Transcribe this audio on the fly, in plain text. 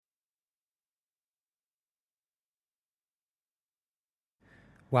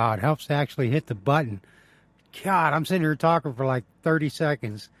Wow, it helps to actually hit the button. God, I'm sitting here talking for like 30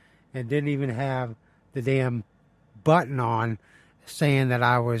 seconds and didn't even have the damn button on saying that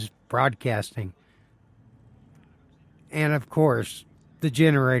I was broadcasting. And of course, the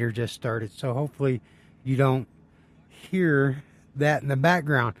generator just started, so hopefully you don't hear that in the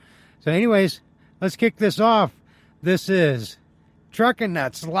background. So anyways, let's kick this off. This is Truckin'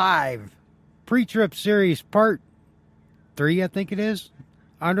 Nuts Live, pre-trip series part 3, I think it is.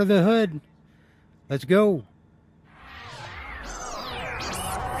 Under the Hood. Let's go.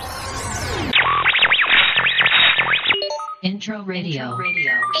 Intro radio.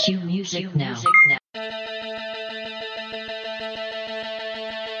 Cue music now.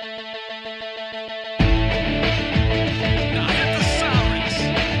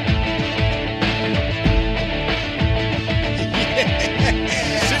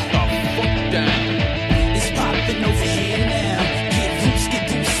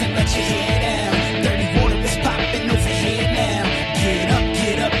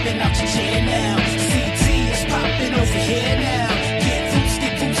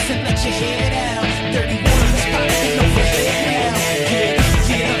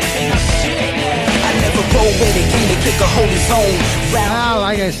 Well,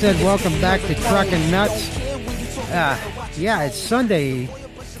 like I said, welcome back to Truckin' Nuts. Yeah, it's Sunday,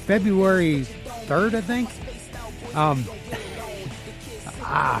 February 3rd, I think.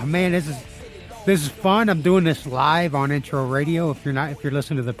 Man, this is fun. I'm doing this live on Intro Radio. If you're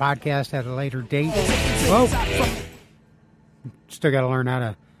listening to the podcast at a later date, well, still got to learn how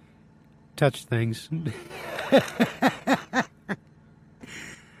to touch things.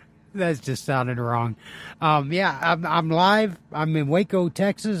 That's just sounded wrong. Yeah, I'm live. I'm in Waco,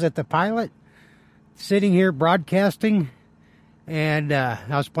 Texas at the Pilot, sitting here broadcasting, and I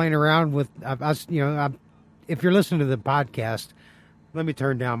was playing around with, if you're listening to the podcast, let me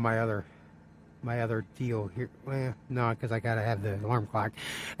turn down my other deal here. Well, no, because I gotta have the alarm clock.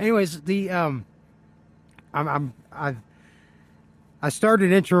 Anyways, I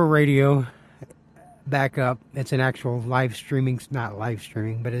started Intro Radio back up. It's an actual not live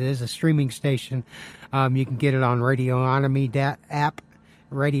streaming, but it is a streaming station. You can get it on Radionomy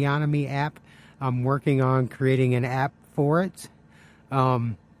app. I'm working on creating an app for it.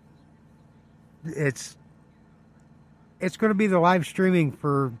 It's going to be the live streaming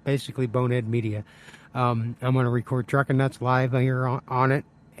for basically Bonehead Media. I'm going to record Truckin' Nuts live here on it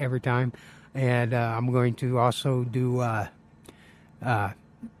every time, and I'm going to also do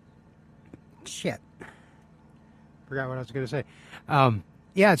forgot what I was going to say.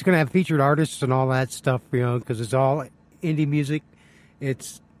 Yeah, it's going to have featured artists and all that stuff, because it's all indie music.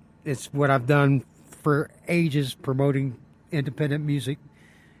 It's what I've done for ages, promoting independent music,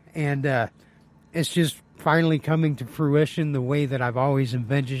 and it's just finally coming to fruition the way that I've always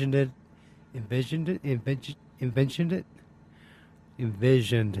envisioned it.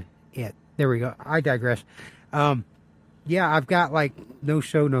 There we go. I digress. Yeah, I've got like no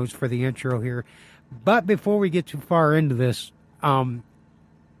show notes for the intro here. But before we get too far into this,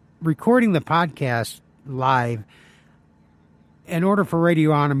 recording the podcast live, in order for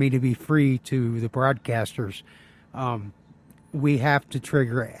Radionomy to be free to the broadcasters, we have to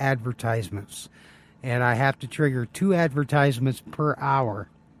trigger advertisements. And I have to trigger 2 advertisements per hour.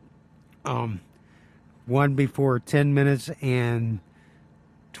 One before 10 minutes and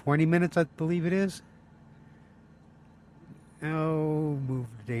 20 minutes, I believe it is. Oh, move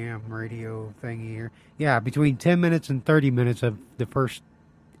the damn radio thingy here. Yeah, between 10 minutes and 30 minutes of the first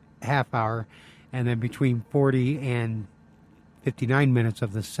half hour, and then between 40 and 59 minutes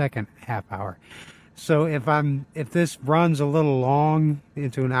of the second half hour. So if this runs a little long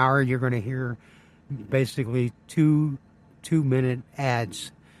into an hour, you're going to hear basically 2-minute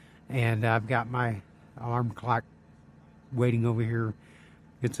ads. And I've got my alarm clock waiting over here.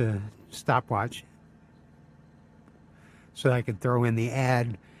 It's a stopwatch, so I could throw in the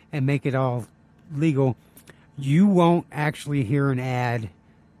ad and make it all legal. You won't actually hear an ad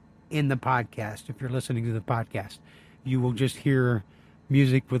in the podcast if you're listening to the podcast. You will just hear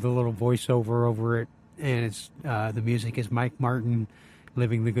music with a little voiceover over it, and it's the music is Mike Martin,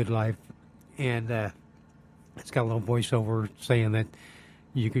 Living the Good Life, and it's got a little voiceover saying that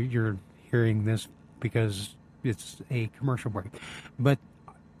you're hearing this because it's a commercial break.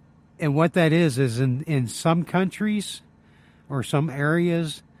 And what that is in some countries or some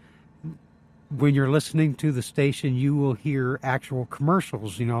areas, when you're listening to the station, you will hear actual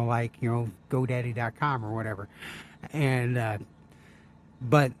commercials, like, GoDaddy.com or whatever. And,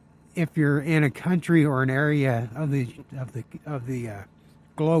 but if you're in a country or an area of the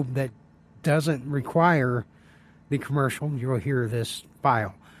globe that doesn't require the commercial, you'll hear this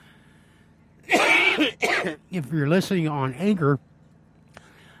file. if you're listening on Anchor,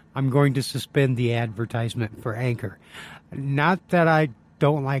 I'm going to suspend the advertisement for Anchor. Not that I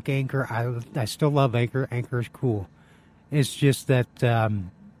don't like Anchor. I still love Anchor. Anchor is cool. It's just that, I've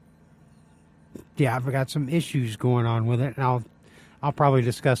got some issues going on with it, and I'll probably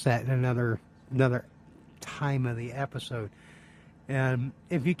discuss that in another time of the episode. And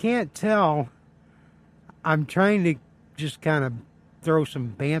if you can't tell, I'm trying to just kind of throw some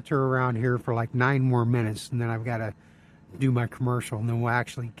banter around here for like 9 more minutes, and then I've got to do my commercial, and then we'll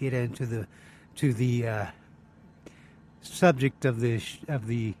actually get into the subject of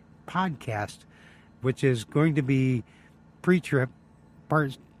the podcast, which is going to be pre-trip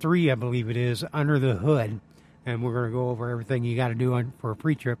part 3, I believe it is, under the hood, and we're going to go over everything you got to do for a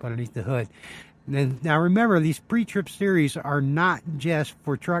pre-trip underneath the hood. Now remember, these pre-trip series are not just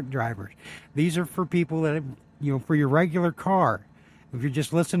for truck drivers. These are for people that, for your regular car. If you're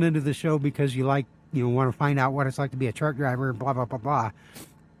just listening to the show because you want to find out what it's like to be a truck driver, blah, blah, blah, blah,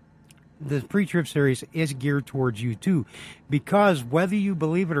 the pre-trip series is geared towards you too. Because whether you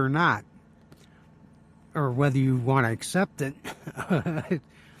believe it or not, or whether you want to accept it,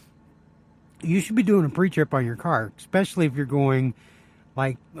 you should be doing a pre-trip on your car, especially if you're going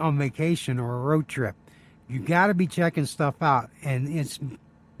like on vacation or a road trip. You got to be checking stuff out. And it's,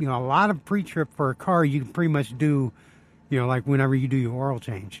 a lot of pre-trip for a car you can pretty much do, like whenever you do your oil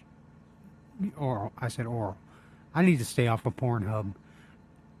change. I said oral. I need to stay off of Pornhub.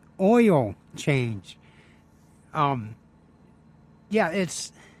 Oil change.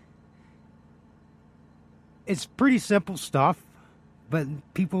 It's pretty simple stuff, but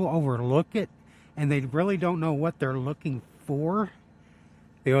people overlook it, and they really don't know what they're looking for.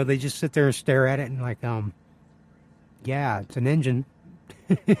 They just sit there and stare at it and like, it's an engine.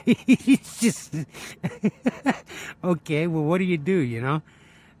 It's just okay. Well, what do you do?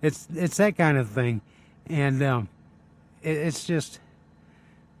 It's that kind of thing, and it's just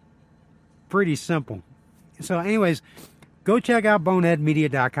pretty simple. So, anyways, go check out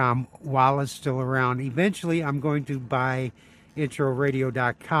boneheadmedia.com while it's still around. Eventually, I'm going to buy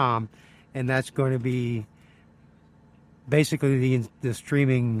introradio.com, and that's going to be basically the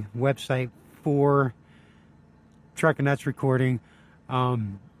streaming website for Truckin' Nuts Recording. I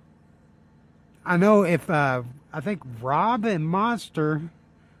know I think Rob and Monster,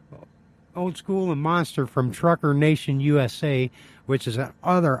 Old School and Monster from Trucker Nation USA, which is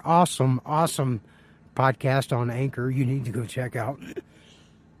another awesome podcast on Anchor, you need to go check out.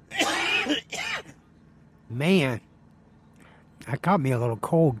 Man, I caught me a little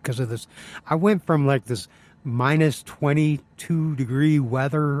cold because of this. I went from like this minus 22 degree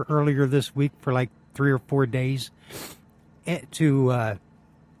weather earlier this week for like 3 or 4 days to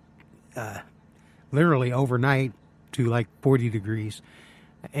literally overnight to like 40 degrees.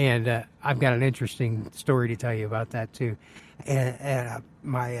 And I've got an interesting story to tell you about that too. And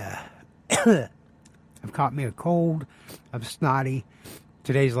I've caught me a cold. I'm snotty.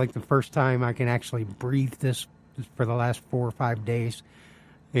 Today's like the first time I can actually breathe this for the last 4 or 5 days.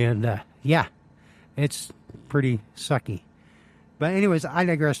 And it's pretty sucky. But anyways, I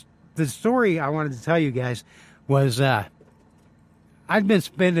digress. The story I wanted to tell you guys was I'd been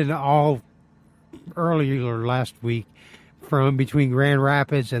spending all earlier last week from between Grand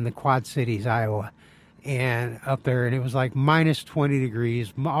Rapids and the Quad Cities, Iowa, and up there, and it was like minus 20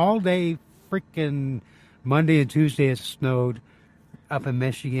 degrees all day. Freaking Monday and Tuesday it snowed up in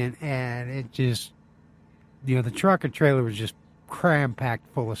Michigan, and it just, the truck and trailer was just cram-packed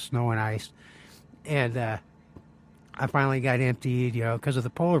full of snow and ice. And I finally got emptied, because of the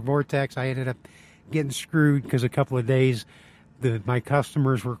polar vortex. I ended up getting screwed because a couple of days my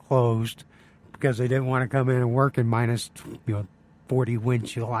customers were closed because they didn't want to come in and work in minus 40 wind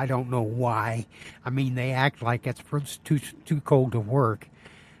chill. I don't know why. I mean, they act like it's too cold to work,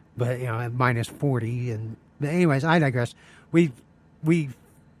 but at minus 40. But anyways, I digress. I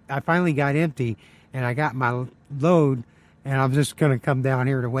finally got empty, and I got my load, and I'm just going to come down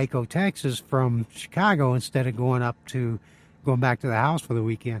here to Waco, Texas from Chicago instead of going back to the house for the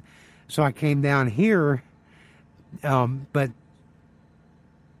weekend. So I came down here, but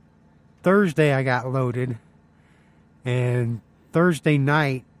Thursday I got loaded, and Thursday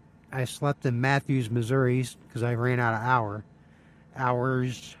night I slept in Matthews, Missouri, because I ran out of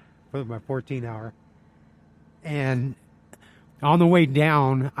hours for my 14-hour. And on the way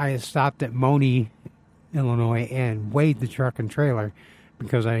down, I stopped at Moni, Illinois, and weighed the truck and trailer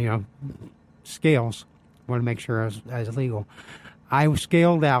because scales. Want to make sure I was legal. I was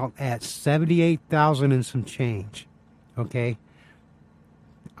scaled out at 78,000 and some change. Okay,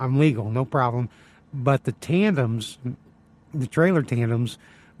 I'm legal, no problem. But the tandems, the trailer tandems,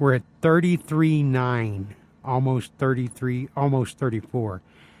 were at 33.9, almost 33, almost 34.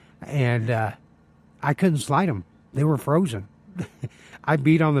 And I couldn't slide them. They were frozen. I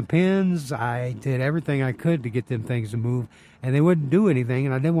beat on the pins. I did everything I could to get them things to move, and they wouldn't do anything,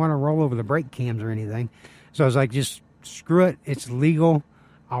 and I didn't want to roll over the brake cams or anything. So I was like, just screw it. It's legal.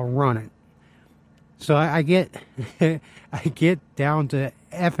 I'll run it. So I get I get down to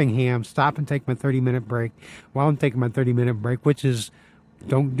Effingham, stop and take my 30-minute break. While I'm taking my 30-minute break, which is,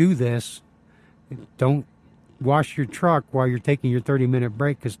 don't do this. Don't wash your truck while you're taking your 30-minute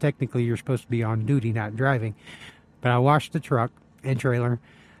break, because technically you're supposed to be on duty, not driving. But I washed the truck and trailer,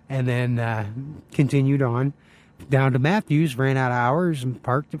 and then continued on down to Matthews, ran out of hours, and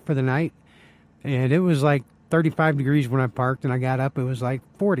parked it for the night. And it was like 35 degrees when I parked, and I got up, it was like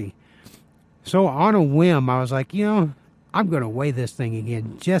 40. So on a whim, I was like, I'm going to weigh this thing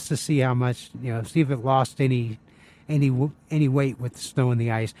again just to see how much, see if it lost any weight with the snow and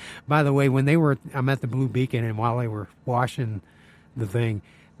the ice. By the way, I'm at the Blue Beacon, and while they were washing the thing,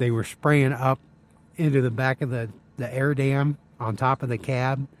 they were spraying up into the back of the air dam on top of the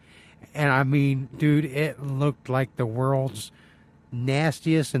cab. And I mean, dude, it looked like the world's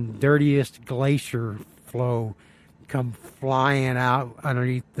nastiest and dirtiest glacier flow come flying out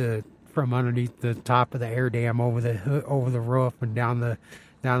from underneath the top of the air dam over the roof and down the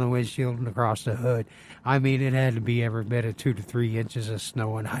windshield and across the hood. I mean, it had to be every bit of 2 to 3 inches of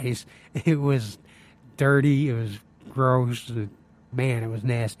snow and ice. It was dirty. It was gross. Man, it was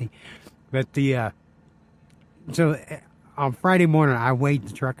nasty. But so on Friday morning, I weighed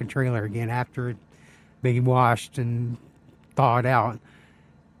the truck and trailer again after it being washed and thawed out.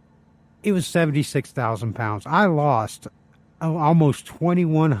 It was 76,000 pounds. I lost almost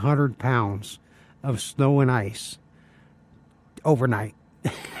 2,100 pounds of snow and ice overnight.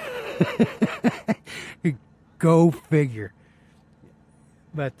 Go figure.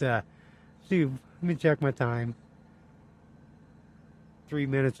 But, see, let me check my time. 3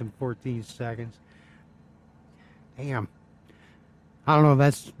 minutes and 14 seconds. Damn. I don't know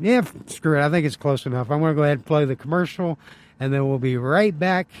if screw it. I think it's close enough. I'm going to go ahead and play the commercial, and then we'll be right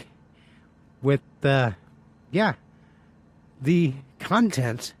back with, the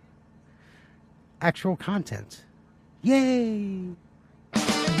content. Actual content. Yay!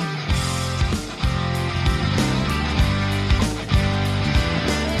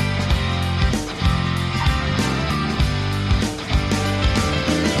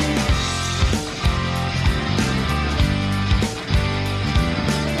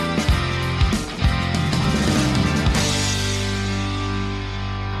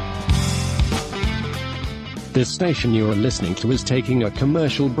 This station you are listening to is taking a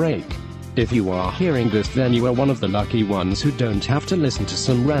commercial break. If you are hearing this, then you are one of the lucky ones who don't have to listen to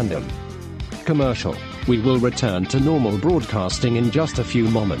some random commercial. We will return to normal broadcasting in just a few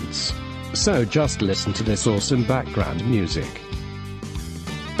moments. So just listen to this awesome background music.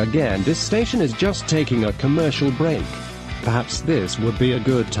 Again, this station is just taking a commercial break. Perhaps this would be a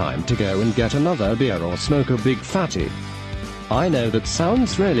good time to go and get another beer or smoke a big fatty. I know that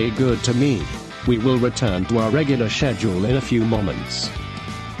sounds really good to me. We will return to our regular schedule in a few moments.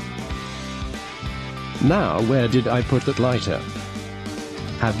 Now, where did I put that lighter?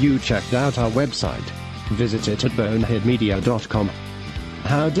 Have you checked out our website? Visit it at boneheadmedia.com.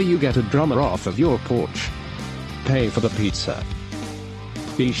 How do you get a drummer off of your porch? Pay for the pizza.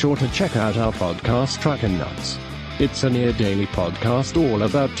 Be sure to check out our podcast Truckin' Nuts. It's a near daily podcast all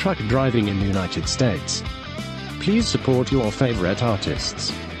about truck driving in the United States. Please support your favorite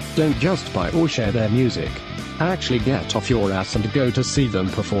artists. Don't just buy or share their music. Actually get off your ass and go to see them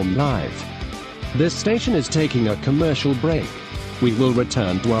perform live. This station is taking a commercial break. We will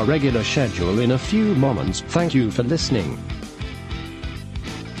return to our regular schedule in a few moments. Thank you for listening.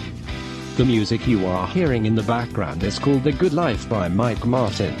 The music you are hearing in the background is called The Good Life by Mike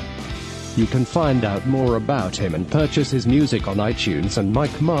Martin. You can find out more about him and purchase his music on iTunes and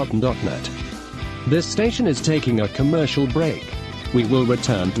MikeMartin.net. This station is taking a commercial break. We will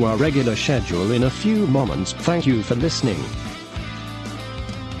return to our regular schedule in a few moments. Thank you for listening.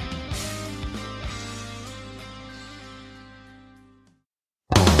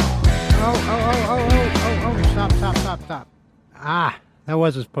 Stop. That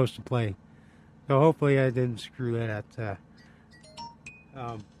wasn't supposed to play. So hopefully I didn't screw that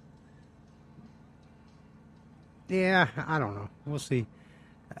up. Yeah, I don't know. We'll see.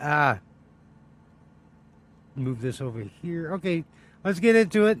 Move this over here. Okay, let's get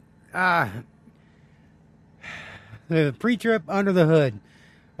into it. The pre-trip under the hood.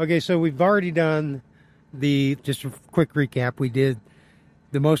 Okay, so we've already done just a quick recap. We did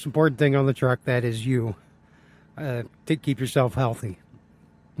the most important thing on the truck, that is you. To keep yourself healthy.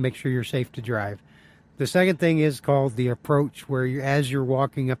 make sure you're safe to drive. The second thing is called the approach, where as you're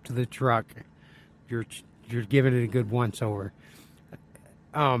walking up to the truck, you're giving it a good once over.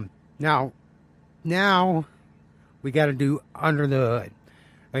 Now we got to do under the hood.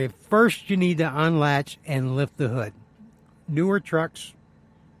 Okay, first, you need to unlatch and lift the hood. Newer trucks,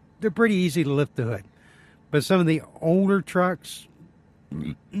 they're pretty easy to lift the hood. But some of the older trucks,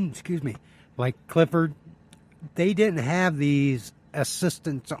 excuse me, like Clifford, they didn't have these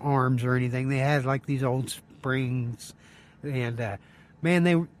assistance arms or anything. They had like these old springs. And,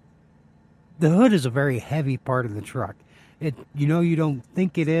 the hood is a very heavy part of the truck. You don't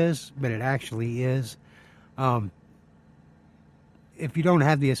think it is, but it actually is. If you don't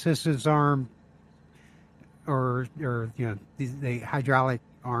have the assistance arm or the hydraulic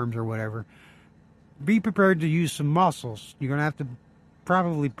arms or whatever, be prepared to use some muscles. You're going to have to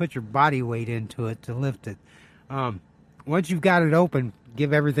probably put your body weight into it to lift it. Once you've got it open,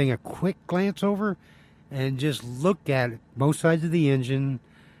 give everything a quick glance over and just look at it. Both sides of the engine,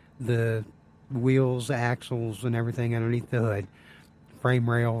 the wheels, axles, and everything underneath the hood, frame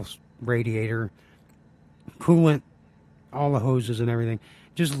rails, radiator, coolant, all the hoses and everything.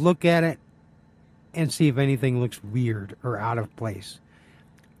 Just look at it and see if anything looks weird or out of place.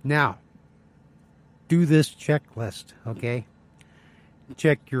 Now, do this checklist, okay?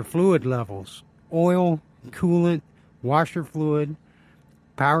 Check your fluid levels: oil, coolant, washer fluid,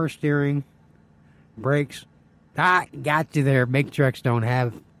 power steering, brakes. Got you there. Big trucks don't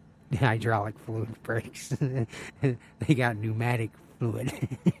have hydraulic fluid brakes. They got pneumatic fluid.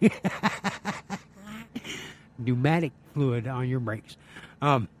 Pneumatic fluid on your brakes.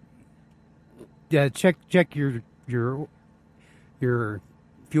 Check your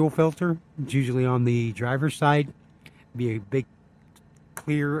fuel filter. It's usually on the driver's side. Be a big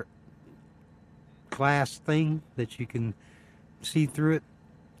clear glass thing that you can see through it.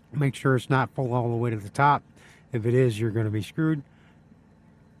 Make sure it's not full all the way to the top. If it is, you're going to be screwed.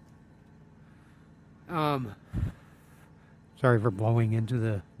 Sorry for blowing into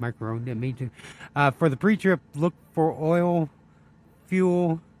the microphone. Didn't mean to. For the pre-trip, look for oil,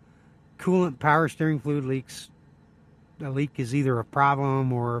 fuel, coolant, power steering fluid leaks. A leak is either a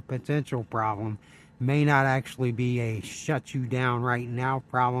problem or a potential problem. May not actually be a shut you down right now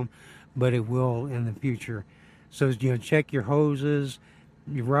problem, but it will in the future. So, check your hoses,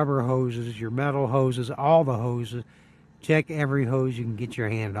 your rubber hoses, your metal hoses, all the hoses. Check every hose you can get your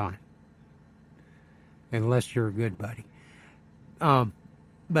hand on. Unless you're a good buddy.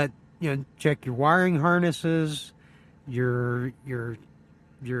 But check your wiring harnesses, your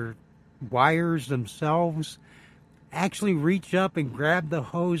wires themselves. Actually reach up and grab the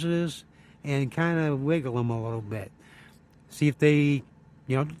hoses and kind of wiggle them a little bit. See if they,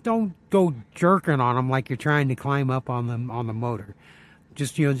 don't go jerking on them like you're trying to climb up on the motor.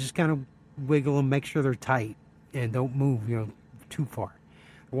 Just kind of wiggle them, make sure they're tight, and don't move, too far.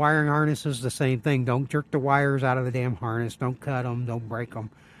 Wiring harnesses, the same thing. Don't jerk the wires out of the damn harness. Don't cut them. Don't break them.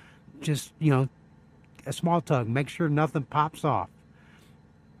 Just, a small tug. Make sure nothing pops off.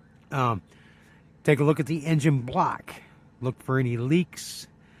 Take a look at the engine block. Look for any leaks,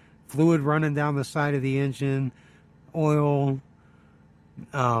 fluid running down the side of the engine, oil,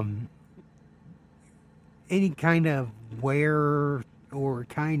 any kind of wear or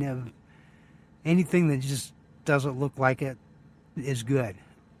kind of anything that just doesn't look like it is good.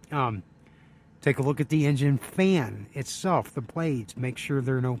 Take a look at the engine fan itself, the blades. Make sure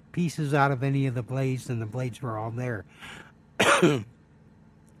there are no pieces out of any of the blades and the blades are all there.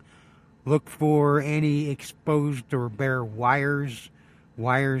 Look for any exposed or bare wires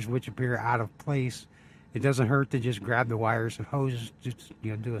which appear out of place. It doesn't hurt to just grab the wires and hoses, just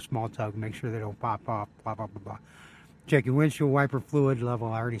do a small tug, make sure they don't pop off, blah, blah, blah, blah. Check your windshield wiper fluid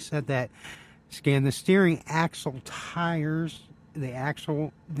level. I already said that. Scan the steering axle tires, the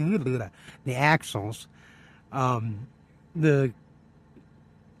axles.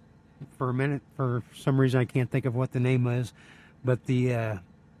 For a minute, for some reason I can't think of what the name is, but the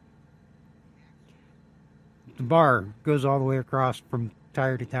bar goes all the way across from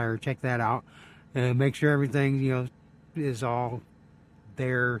tire to tire. Check that out. Make sure everything, is all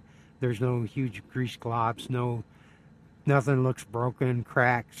there. There's no huge grease glops, nothing looks broken,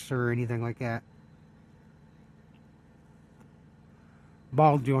 cracks, or anything like that.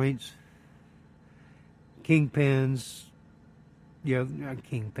 Ball joints, kingpins, not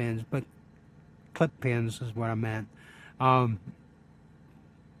kingpins, but clip pins is what I meant.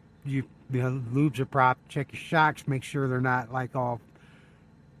 Lubes are propped. Check your shocks. Make sure they're not like all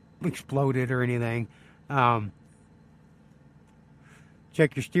exploded or anything.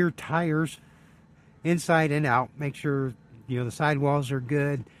 Check your steer tires inside and out. Make sure the sidewalls are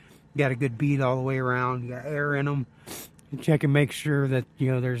good. You got a good bead all the way around. You got air in them. Check and make sure that,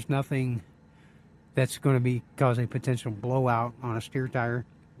 there's nothing that's going to be causing potential blowout on a steer tire.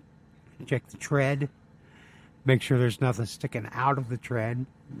 Check the tread. Make sure there's nothing sticking out of the tread.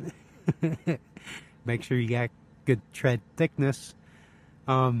 Make sure you got good tread thickness.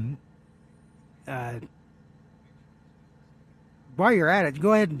 While you're at it,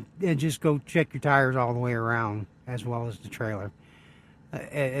 go ahead and just go check your tires all the way around, as well as the trailer.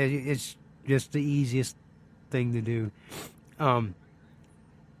 It's just the easiest thing to do.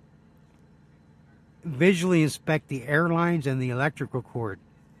 Visually inspect the air lines and the electrical cord.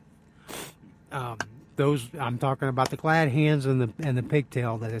 Those, I'm talking about the glad hands and the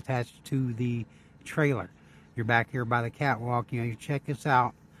pigtail that attached to the trailer. You're back here by the catwalk. You check this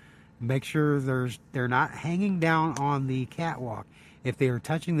out. Make sure they're not hanging down on the catwalk. If they are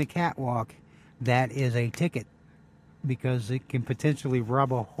touching the catwalk, that is a ticket, because it can potentially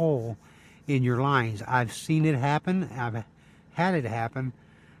rub a hole in your lines. I've seen it happen. I've had it happen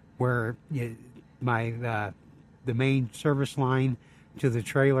where the main service line to the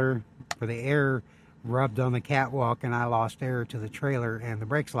trailer for the air rubbed on the catwalk, and I lost air to the trailer, and the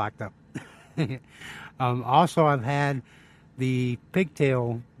brakes locked up. Also, I've had the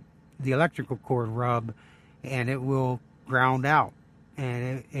pigtail, the electrical cord rub, and it will ground out,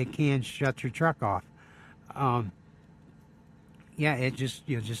 and it can shut your truck off. It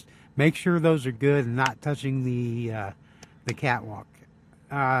just make sure those are good and not touching the catwalk.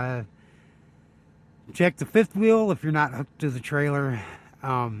 Check the fifth wheel if you're not hooked to the trailer.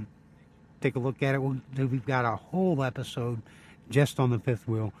 Take a look at it. We've got a whole episode just on the fifth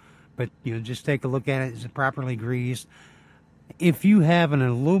wheel, but just take a look at it. Is it properly greased? If you have an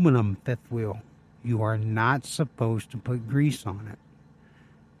aluminum fifth wheel, you are not supposed to put grease on it.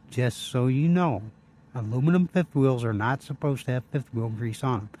 Just so you know, aluminum fifth wheels are not supposed to have fifth wheel grease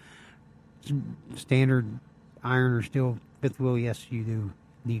on them. Standard iron or steel fifth wheel, yes, you do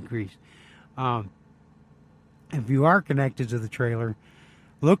need grease. If you are connected to the trailer,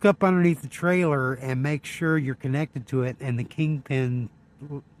 look up underneath the trailer and make sure you're connected to it and the kingpin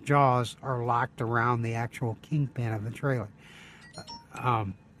jaws are locked around the actual kingpin of the trailer.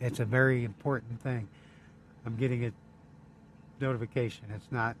 It's a very important thing. I'm getting a notification.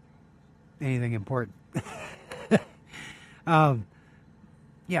 It's not anything important.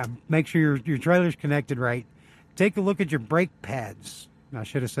 Make sure your trailer's connected right. Take a look at your brake pads. I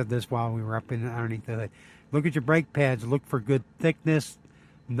should have said this while we were up underneath the hood. Look at your brake pads. Look for good thickness.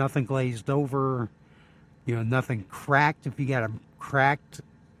 Nothing glazed over. Nothing cracked. If you got a cracked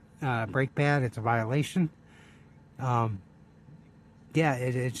brake pad, it's a violation.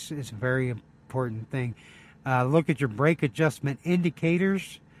 It's a very important thing. Look at your brake adjustment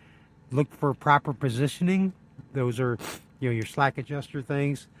indicators. Look for proper positioning. Those are, your slack adjuster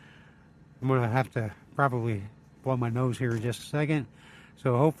things. I'm going to have to probably blow my nose here in just a second.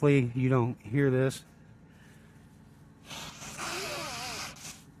 So hopefully you don't hear this.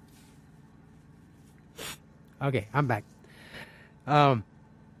 Okay, I'm back. Where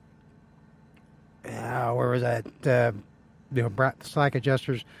was that? Slack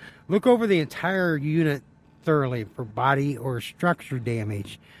adjusters. Look over the entire unit thoroughly for body or structure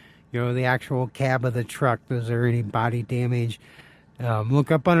damage. The actual cab of the truck. Is there any body damage?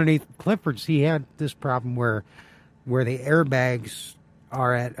 Look up underneath Clifford's. He had this problem where the airbags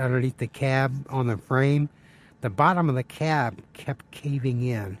are underneath the cab on the frame. The bottom of the cab kept caving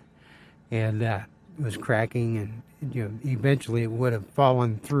in, and it was cracking, and eventually it would have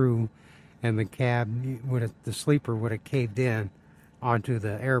fallen through, and the sleeper would have caved in onto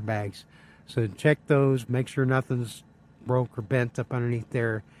the airbags. So check those, make sure nothing's broke or bent up underneath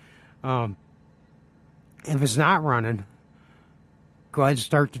there. If it's not running, go ahead and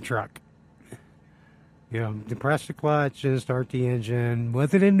start the truck. Depress the clutch and start the engine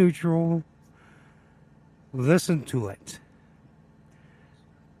with it in neutral. Listen to it.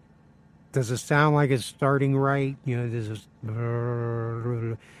 Does it sound like it's starting right? Does it,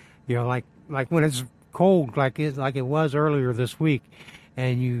 like when it's cold, like it was earlier this week,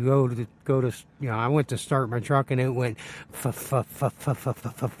 and you go to I went to start my truck and it went fuck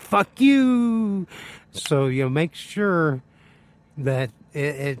you. So make sure that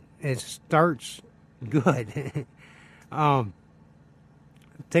it starts good.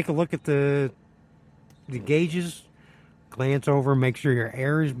 Take a look at the gauges. Glance over, make sure your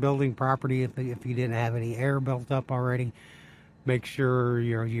air is building properly. If you didn't have any air built up already, make sure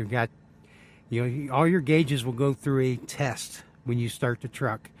you got all your gauges will go through a test when you start the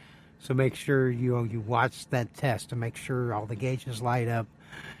truck. So make sure you watch that test to make sure all the gauges light up.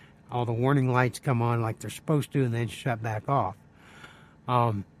 all the warning lights come on like they're supposed to and then shut back off.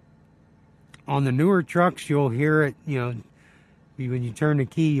 On the newer trucks, you'll hear it, when you turn the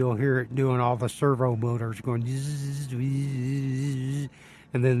key, you'll hear it doing all the servo motors going,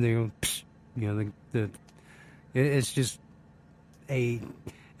 and then it's just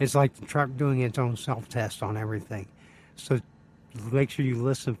it's like the truck doing its own self-test on everything. So make sure you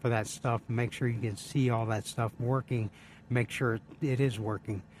listen for that stuff, and make sure you can see all that stuff working, make sure it is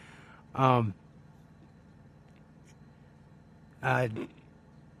working.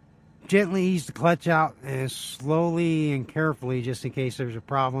 Gently ease the clutch out and slowly and carefully, just in case there's a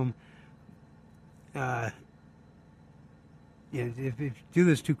problem. If you do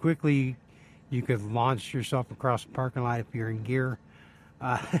this too quickly, you could launch yourself across the parking lot if you're in gear.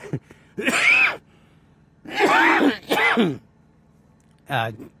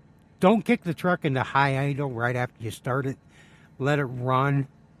 Don't kick the truck into high idle right after you start it. Let it run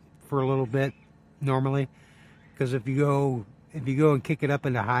for a little bit normally, because if you go and kick it up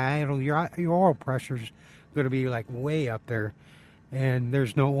into high idle, your oil pressure's going to be like way up there, and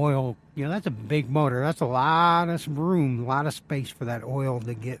there's no oil. That's a big motor. That's a lot of room, a lot of space for that oil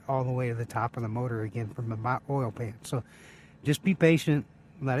to get all the way to the top of the motor again from the oil pan. So just be patient,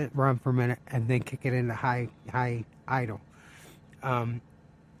 let it run for a minute, and then kick it into high idle.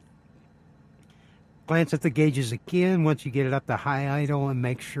 Glance at the gauges again once you get it up to high idle and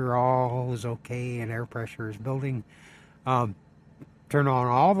make sure all is okay and air pressure is building. Turn on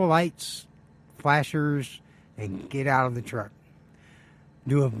all the lights, flashers, and get out of the truck.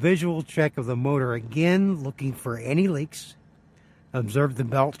 Do a visual check of the motor again, looking for any leaks. Observe the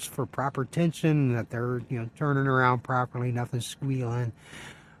belts for proper tension, that they're turning around properly, nothing squealing.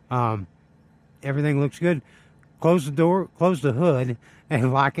 Everything looks good. Close the door, close the hood,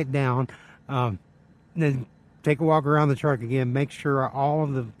 and lock it down. Then take a walk around the truck again. Make sure all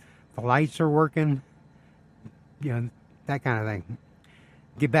of the lights are working. That kind of thing.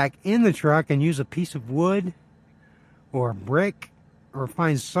 Get back in the truck and use a piece of wood or a brick, or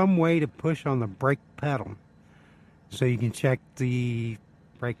find some way to push on the brake pedal so you can check the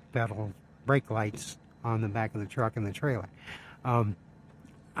brake lights on the back of the truck and the trailer.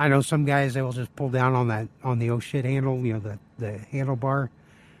 I know some guys, they will just pull down on the oh shit handle, the handlebar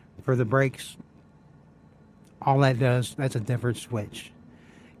for the brakes. All that does, that's a different switch.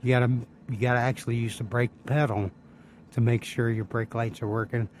 You gotta actually use the brake pedal to make sure your brake lights are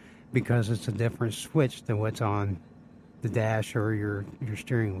working, because it's a different switch than what's on the dash or your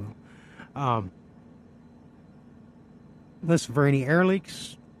steering wheel. Listen for any air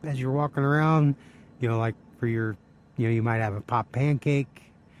leaks as you're walking around. Like for your, you might have a pop pancake,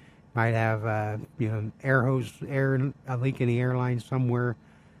 might have a leak in the airline somewhere.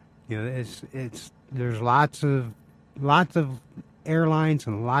 There's lots of airlines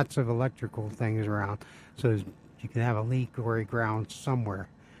and lots of electrical things around, so you can have a leak or a ground somewhere.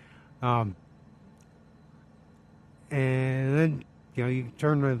 And then you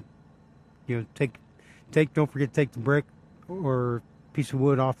turn the don't forget to take the brick or piece of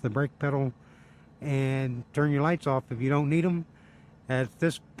wood off the brake pedal and turn your lights off if you don't need them. At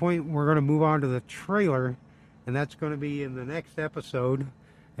this point, we're going to move on to the trailer, and that's going to be in the next episode,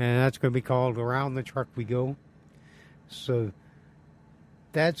 and that's going to be called Around the Truck We Go. So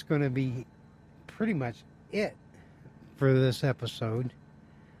that's going to be pretty much it for this episode.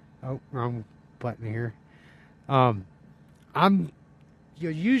 Oh, wrong button here. I'm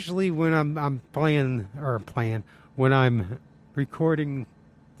usually when I'm when I'm recording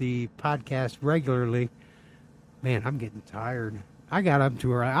the podcast regularly, man, I'm getting tired.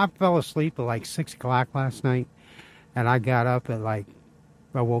 I fell asleep at like 6 o'clock last night, and I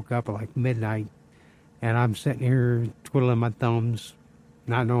woke up at like midnight, and I'm sitting here twiddling my thumbs,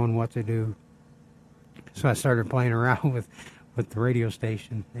 not knowing what to do. So I started playing around with the radio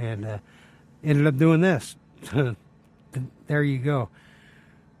station, and ended up doing this. There you go.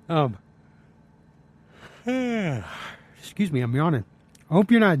 Excuse me, I'm yawning. I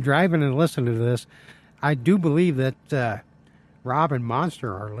hope you're not driving and listening to this. I do believe that Rob and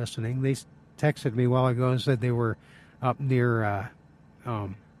Monster are listening. They texted me a while ago and said they were up near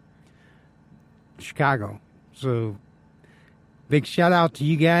Chicago. So big shout out to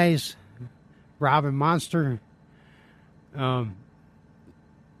you guys, Rob and Monster. Go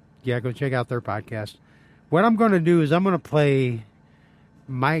check out their podcast. What I'm going to do is I'm going to play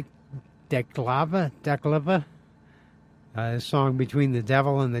Mike Declava, a song Between the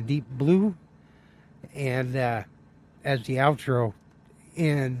Devil and the Deep Blue, and as the outro.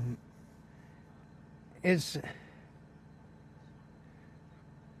 And it's...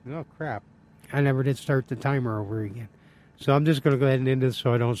 Oh, crap. I never did start the timer over again. So I'm just going to go ahead and end this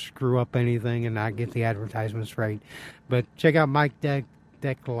so I don't screw up anything and not get the advertisements right. But check out Mike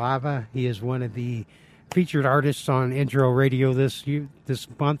Declava. He is one of the featured artists on Intro Radio this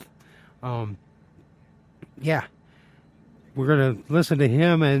month. Yeah, we're going to listen to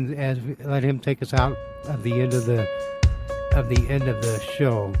him and let him take us out of the end of the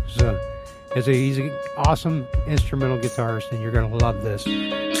show. So he's an awesome instrumental guitarist, and you're going to love this.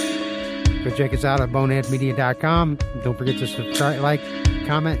 Go check us out at boneheadmedia.com. Don't forget to subscribe, like,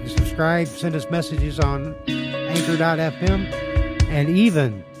 comment, and subscribe. Send us messages on anchor.fm, and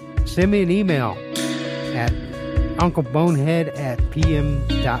even send me an email at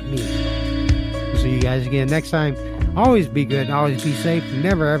unclebonehead@pm.me. See you guys again next time. Always be good, always be safe, and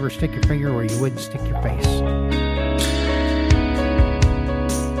never ever stick your finger where you wouldn't stick your face.